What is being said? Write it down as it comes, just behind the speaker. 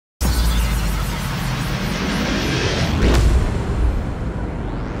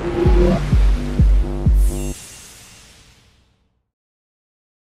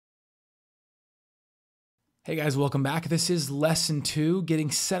Hey guys, welcome back. This is lesson 2, getting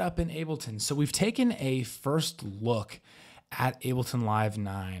set up in Ableton. So we've taken a first look at Ableton Live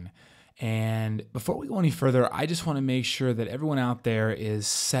 9. And before we go any further, I just want to make sure that everyone out there is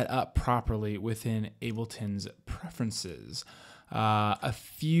set up properly within Ableton's preferences. A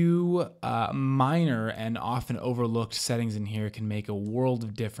few minor and often overlooked settings in here can make a world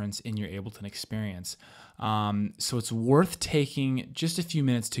of difference in your Ableton experience. So it's worth taking just a few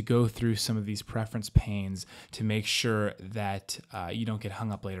minutes to go through some of these preference panes to make sure that you don't get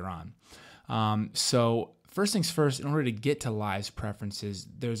hung up later on. So first things first, in order to get to Live's preferences,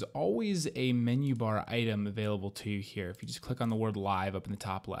 there's always a menu bar item available to you here. If you just click on the word Live up in the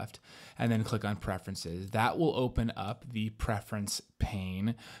top left and then click on Preferences, that will open up the preference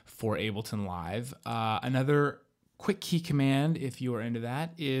pane for Ableton Live. Another quick key command, if you are into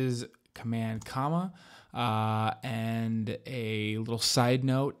that, is Command comma. And a little side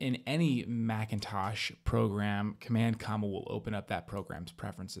note, in any Macintosh program, Command comma will open up that program's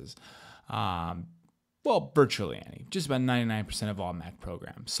preferences. Well, virtually any, just about 99% of all Mac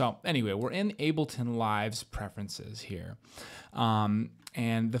programs. So anyway, we're in Ableton Live's preferences here.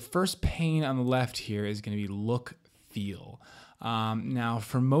 And the first pane on the left here is going to be Look, Feel. Now,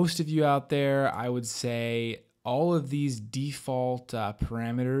 for most of you out there, I would say all of these default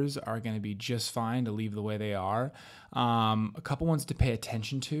parameters are going to be just fine to leave the way they are. A couple ones to pay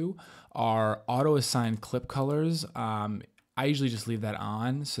attention to are auto-assigned clip colors. I usually just leave that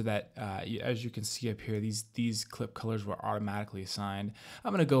on so that, as you can see up here, these clip colors were automatically assigned.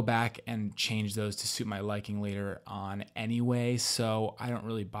 I'm going to go back and change those to suit my liking later on anyway, so I don't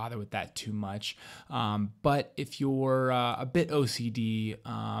really bother with that too much. But if you're a bit OCD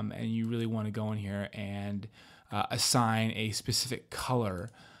and you really want to go in here and assign a specific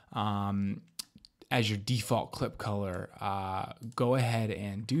color as your default clip color, go ahead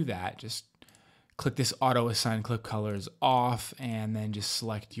and do that. Just click this auto assign clip colors off and then just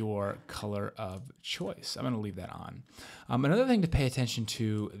select your color of choice. I'm going to leave that on. Another thing to pay attention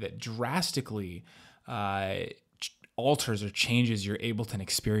to that drastically alters or changes your Ableton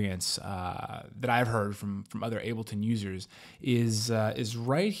experience that I've heard from other Ableton users is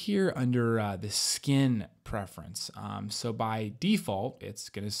right here under the skin preference. So by default, it's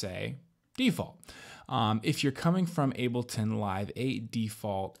going to say default. If you're coming from Ableton Live 8,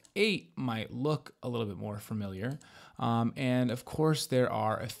 default 8 might look a little bit more familiar. And of course, there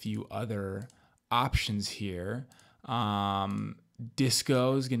are a few other options here.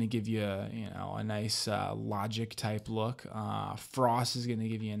 Disco is going to give you a nice Logic type look. Frost is going to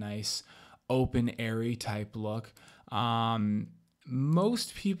give you a nice open, airy type look.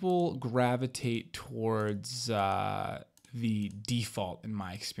 Most people gravitate towards the default in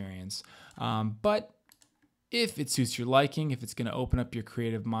my experience. But if it suits your liking, if it's going to open up your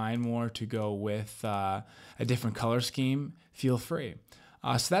creative mind more to go with a different color scheme, feel free.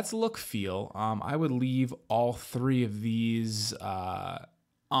 So that's look, feel. I would leave all three of these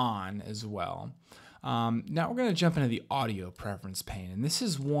on as well. Now we're going to jump into the audio preference pane, and this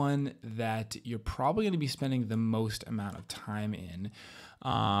is one that you're probably going to be spending the most amount of time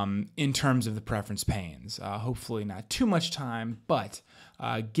in terms of the preference panes. Hopefully not too much time, but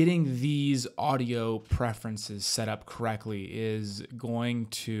getting these audio preferences set up correctly is going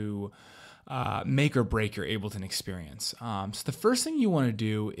to make or break your Ableton experience. So the first thing you want to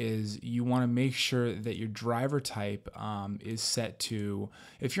do is you want to make sure that your driver type is set to,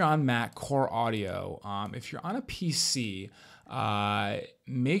 if you're on Mac, Core Audio. If you're on a PC,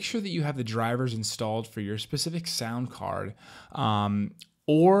 make sure that you have the drivers installed for your specific sound card.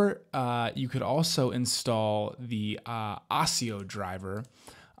 Or you could also install the Osseo driver,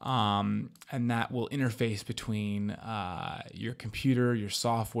 and that will interface between your computer, your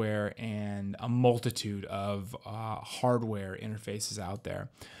software, and a multitude of hardware interfaces out there.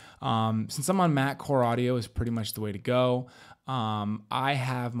 Since I'm on Mac, Core Audio is pretty much the way to go. I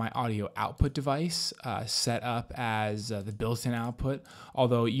have my audio output device set up as the built-in output,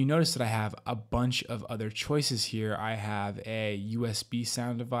 although you notice that I have a bunch of other choices here. I have a USB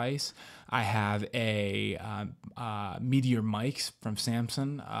sound device, I have a Meteor mics from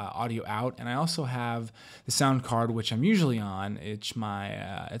Samsung, audio out, and I also have the sound card, which I'm usually on. It's my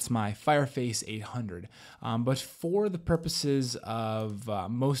Fireface 800. But for the purposes of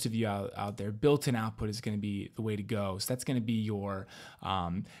most of you out there, built-in output is going to be the way to go. So that's going to be your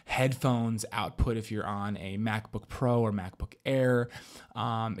headphones output if you're on a MacBook Pro or MacBook Air.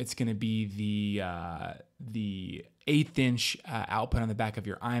 It's going to be the 1/8 inch output on the back of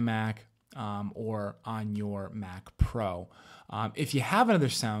your iMac. Or on your Mac Pro. If you have another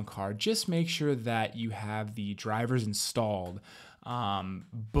sound card, just make sure that you have the drivers installed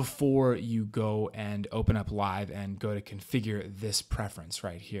before you go and open up Live and go to configure this preference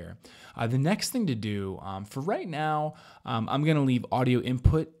right here. The next thing to do, for right now, I'm going to leave audio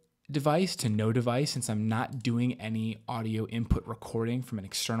input device to no device since I'm not doing any audio input recording from an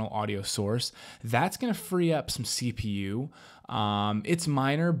external audio source. That's going to free up some CPU. It's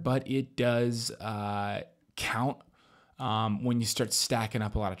minor, but it does count when you start stacking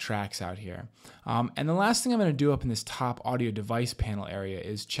up a lot of tracks out here. And the last thing I'm going to do up in this top audio device panel area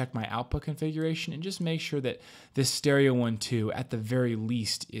is check my output configuration and just make sure that this stereo 1-2 at the very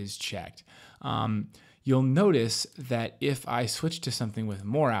least is checked. You'll notice that if I switch to something with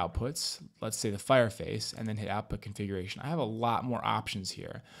more outputs, let's say the Fireface, and then hit output configuration, I have a lot more options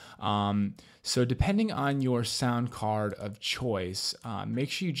here. So depending on your sound card of choice, make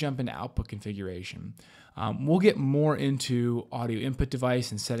sure you jump into output configuration. We'll get more into audio input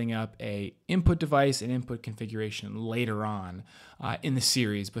device and setting up a input device and input configuration later on in the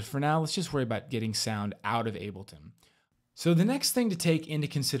series. But for now, let's just worry about getting sound out of Ableton. So the next thing to take into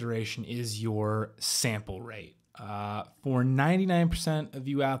consideration is your sample rate. For 99% of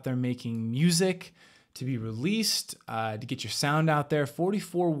you out there making music to be released, to get your sound out there,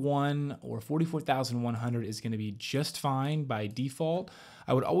 44.1 or 44,100 is going to be just fine by default.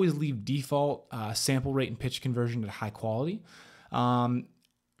 I would always leave default sample rate and pitch conversion at high quality.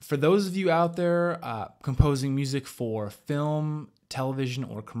 For those of you out there composing music for film, television,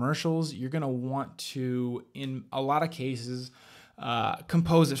 or commercials, you're going to want to, in a lot of cases,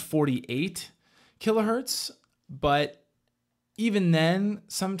 compose at 48 kilohertz, but even then,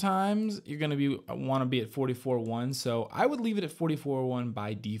 sometimes you're going to want to be at 44.1. So I would leave it at 44.1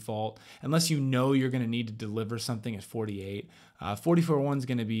 by default, unless you know you're going to need to deliver something at 48. 44.1 is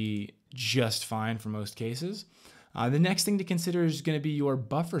going to be just fine for most cases. The next thing to consider is going to be your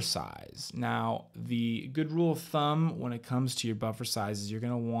buffer size. Now, the good rule of thumb when it comes to your buffer size is you're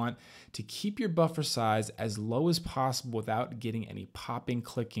going to want to keep your buffer size as low as possible without getting any popping,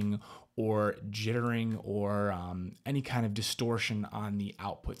 clicking, or jittering, or any kind of distortion on the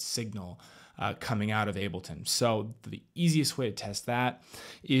output signal coming out of Ableton. So the easiest way to test that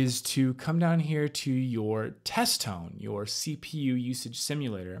is to come down here to your test tone, your CPU usage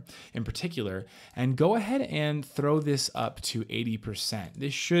simulator in particular, and go ahead and throw this up to 80%.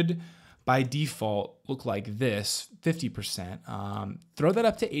 This should, by default, look like this, 50%. Throw that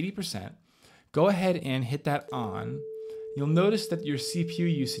up to 80%. Go ahead and hit that on. You'll notice that your CPU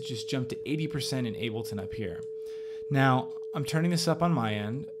usage just jumped to 80% in Ableton up here. Now, I'm turning this up on my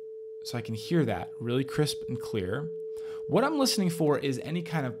end so I can hear that really crisp and clear. What I'm listening for is any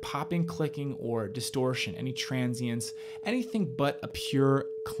kind of popping, clicking, or distortion, any transients, anything but a pure,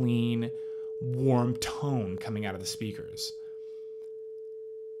 clean, warm tone coming out of the speakers.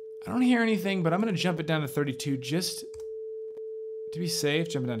 I don't hear anything, but I'm going to jump it down to 32 just to be safe.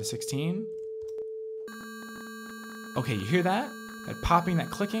 Jump it down to 16. Okay, you hear that? That popping, that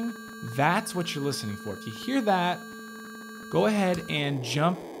clicking? That's what you're listening for. If you hear that, go ahead and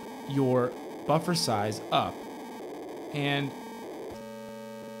jump your buffer size up. And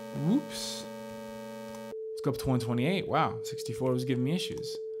whoops. Let's go up to 128. Wow, 64 was giving me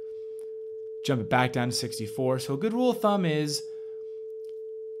issues. Jump it back down to 64. So a good rule of thumb is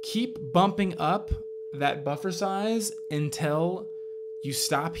keep bumping up that buffer size until you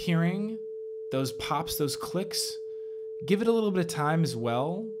stop hearing those pops, those clicks. Give it a little bit of time as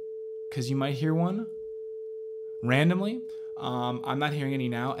well, because you might hear one randomly. I'm not hearing any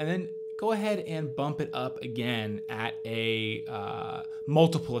now. And then go ahead and bump it up again at a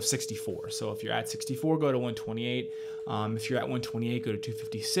multiple of 64. So if you're at 64, go to 128. If you're at 128, go to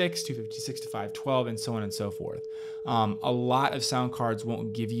 256, 256 to 512, and so on and so forth. A lot of sound cards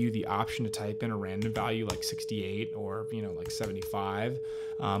won't give you the option to type in a random value like 68 or like 75.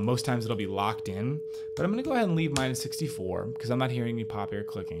 Most times it'll be locked in. But I'm going to go ahead and leave mine at 64 because I'm not hearing any pop air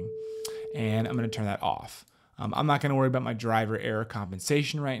clicking. And I'm going to turn that off. I'm not going to worry about my driver error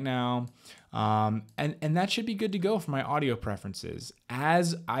compensation right now. And that should be good to go for my audio preferences.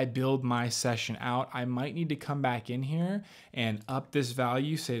 As I build my session out, I might need to come back in here and up this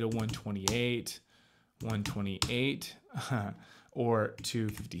value, say to 128, 128, or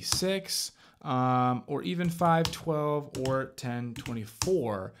 256, or even 512 or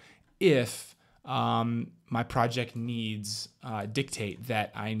 1024 if my project needs dictate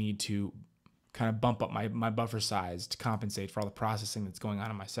that I need to kind of bump up my buffer size to compensate for all the processing that's going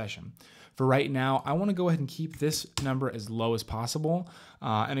on in my session. For right now, I want to go ahead and keep this number as low as possible.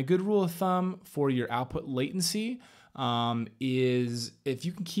 And a good rule of thumb for your output latency is if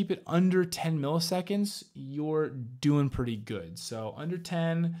you can keep it under 10 milliseconds, you're doing pretty good. So under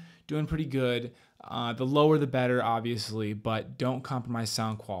 10, doing pretty good. The lower the better, obviously, but don't compromise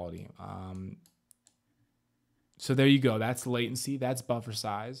sound quality. So there you go. That's latency. That's buffer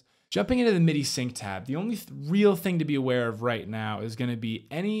size. Jumping into the Midi Sync tab, the only real thing to be aware of right now is going to be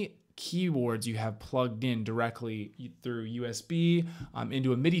any keyboards you have plugged in directly through USB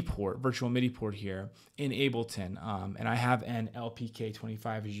into a MIDI port, virtual MIDI port here in Ableton. And I have an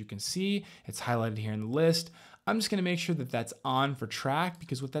LPK25, as you can see. It's highlighted here in the list. I'm just going to make sure that that's on for track,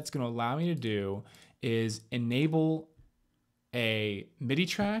 because what that's going to allow me to do is enable a MIDI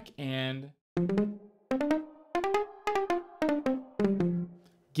track and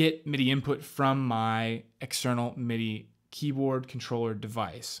get MIDI input from my external MIDI keyboard controller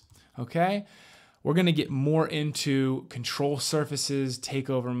device. Okay, we're going to get more into control surfaces,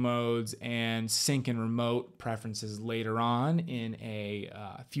 takeover modes, and sync and remote preferences later on in a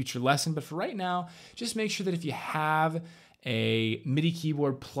future lesson. But for right now, just make sure that if you have a MIDI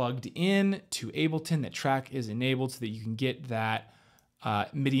keyboard plugged in to Ableton, that track is enabled so that you can get that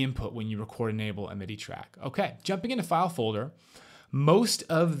MIDI input when you record and enable a MIDI track. Okay, jumping into file folder. Most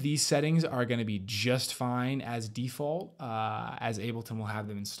of these settings are going to be just fine as default, as Ableton will have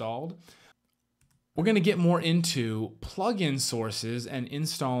them installed. We're going to get more into plugin sources and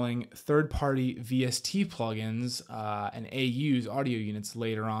installing third-party VST plugins and AUs, audio units,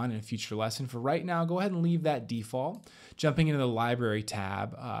 later on in a future lesson. For right now, go ahead and leave that default. Jumping into the library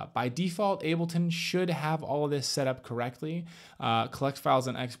tab, by default, Ableton should have all of this set up correctly. Collect files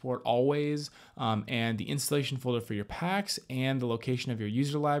and export always, and the installation folder for your packs and the location of your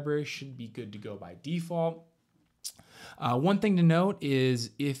user library should be good to go by default. One thing to note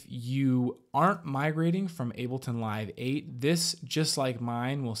is if you aren't migrating from Ableton Live 8, this, just like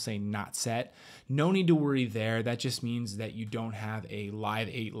mine, will say not set. No need to worry there. That just means that you don't have a Live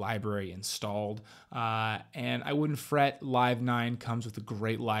 8 library installed. And I wouldn't fret. Live 9 comes with a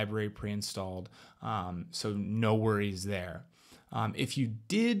great library pre-installed, so no worries there. If you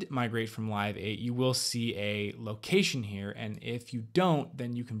did migrate from Live 8, you will see a location here, and if you don't,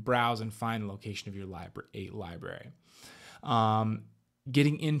 then you can browse and find the location of your Live 8 library.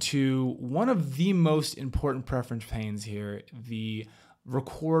 Getting into one of the most important preference panes here, the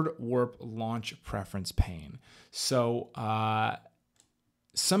Record Warp Launch Preference pane. So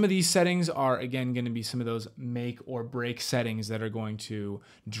some of these settings are, again, going to be some of those make or break settings that are going to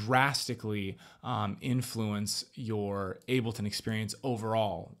drastically influence your Ableton experience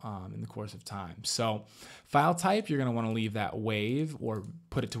overall in the course of time. So file type, you're going to want to leave that wave or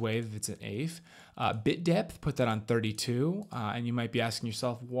put it to wave if it's an AIF. Bit depth, put that on 32. And you might be asking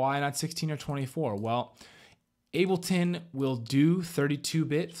yourself, why not 16 or 24? Well, Ableton will do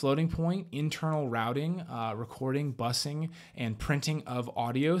 32-bit floating point, internal routing, recording, busing, and printing of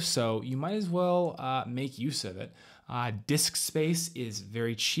audio, so you might as well make use of it. Disk space is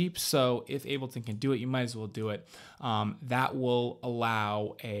very cheap, so if Ableton can do it, you might as well do it. That will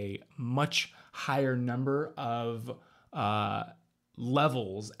allow a much higher number of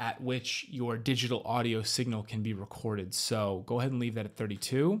levels at which your digital audio signal can be recorded, so go ahead and leave that at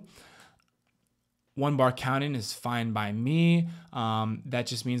 32. 1 bar counting is fine by me. That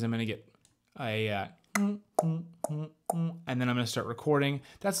just means I'm going to get a and then I'm going to start recording.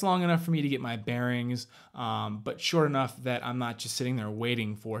 That's long enough for me to get my bearings, but short enough that I'm not just sitting there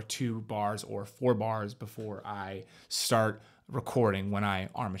waiting for 2 bars or 4 bars before I start recording when I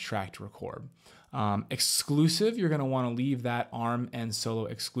arm a track to record. Exclusive, you're going to want to leave that arm and solo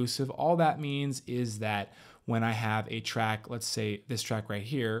exclusive. All that means is that when I have a track, let's say this track right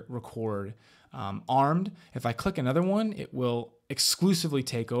here, record armed, if I click another one, it will exclusively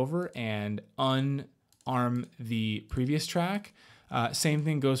take over and unarm the previous track. Same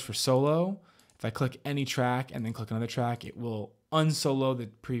thing goes for solo. If I click any track and then click another track, it will unsolo the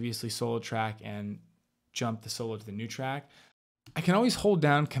previously solo track and jump the solo to the new track. I can always hold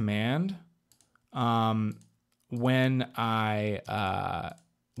down Command when I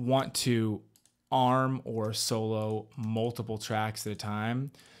want to arm or solo multiple tracks at a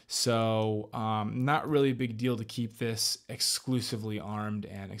time. So not really a big deal to keep this exclusively armed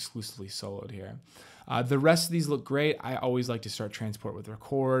and exclusively soloed here. The rest of these look great. I always like to start transport with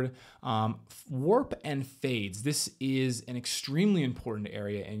record. Warp and fades. This is an extremely important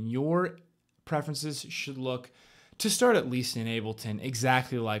area, and your preferences should look, to start at least in Ableton,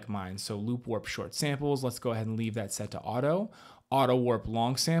 exactly like mine. So loop warp short samples, let's go ahead and leave that set to auto. Auto warp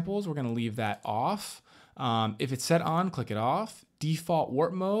long samples, we're going to leave that off. If it's set on, click it off. Default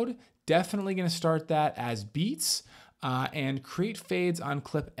warp mode, definitely going to start that as beats. And create fades on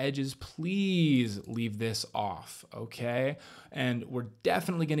clip edges, please leave this off, okay? And we're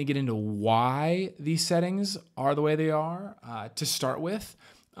definitely going to get into why these settings are the way they are to start with.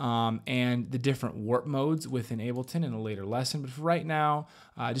 and the different warp modes within Ableton in a later lesson. But for right now,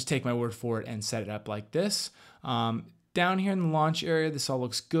 just take my word for it and set it up like this. Down here in the launch area, this all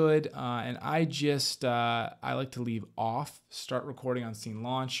looks good. And I like to leave off start recording on scene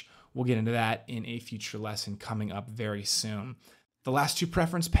launch. We'll get into that in a future lesson coming up very soon. The last two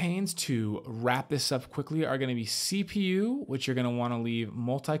preference panes to wrap this up quickly are going to be CPU, which you're going to want to leave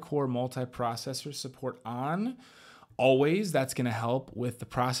multi-core, multi-processor support on. Always, that's going to help with the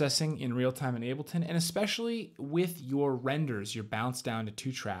processing in real time in Ableton, and especially with your renders, your bounce down to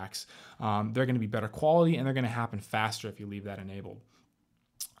 2 tracks. They're going to be better quality and they're going to happen faster if you leave that enabled.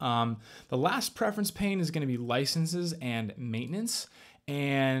 The last preference pane is going to be licenses and maintenance.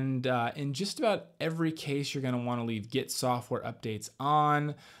 And in just about every case, you're going to want to leave Git software updates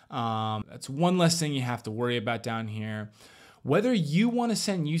on. That's one less thing you have to worry about down here. Whether you want to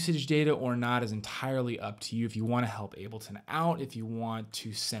send usage data or not is entirely up to you. If you want to help Ableton out, if you want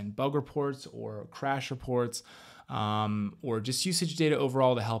to send bug reports or crash reports, or just usage data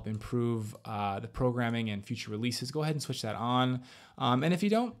overall to help improve the programming and future releases, go ahead and switch that on. And if you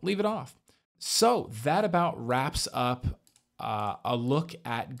don't, leave it off. So that about wraps up a look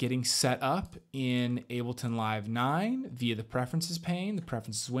at getting set up in Ableton Live 9 via the Preferences pane, the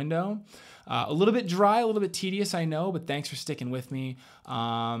Preferences window. A little bit dry, a little bit tedious, I know, but thanks for sticking with me.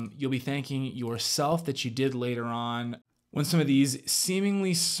 You'll be thanking yourself that you did later on when some of these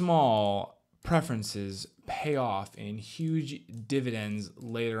seemingly small preferences pay off in huge dividends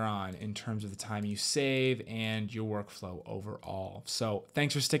later on in terms of the time you save and your workflow overall. So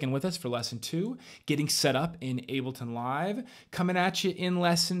thanks for sticking with us for lesson 2, getting set up in Ableton Live. Coming at you in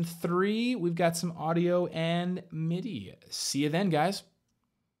lesson 3, we've got some audio and MIDI. See you then, guys.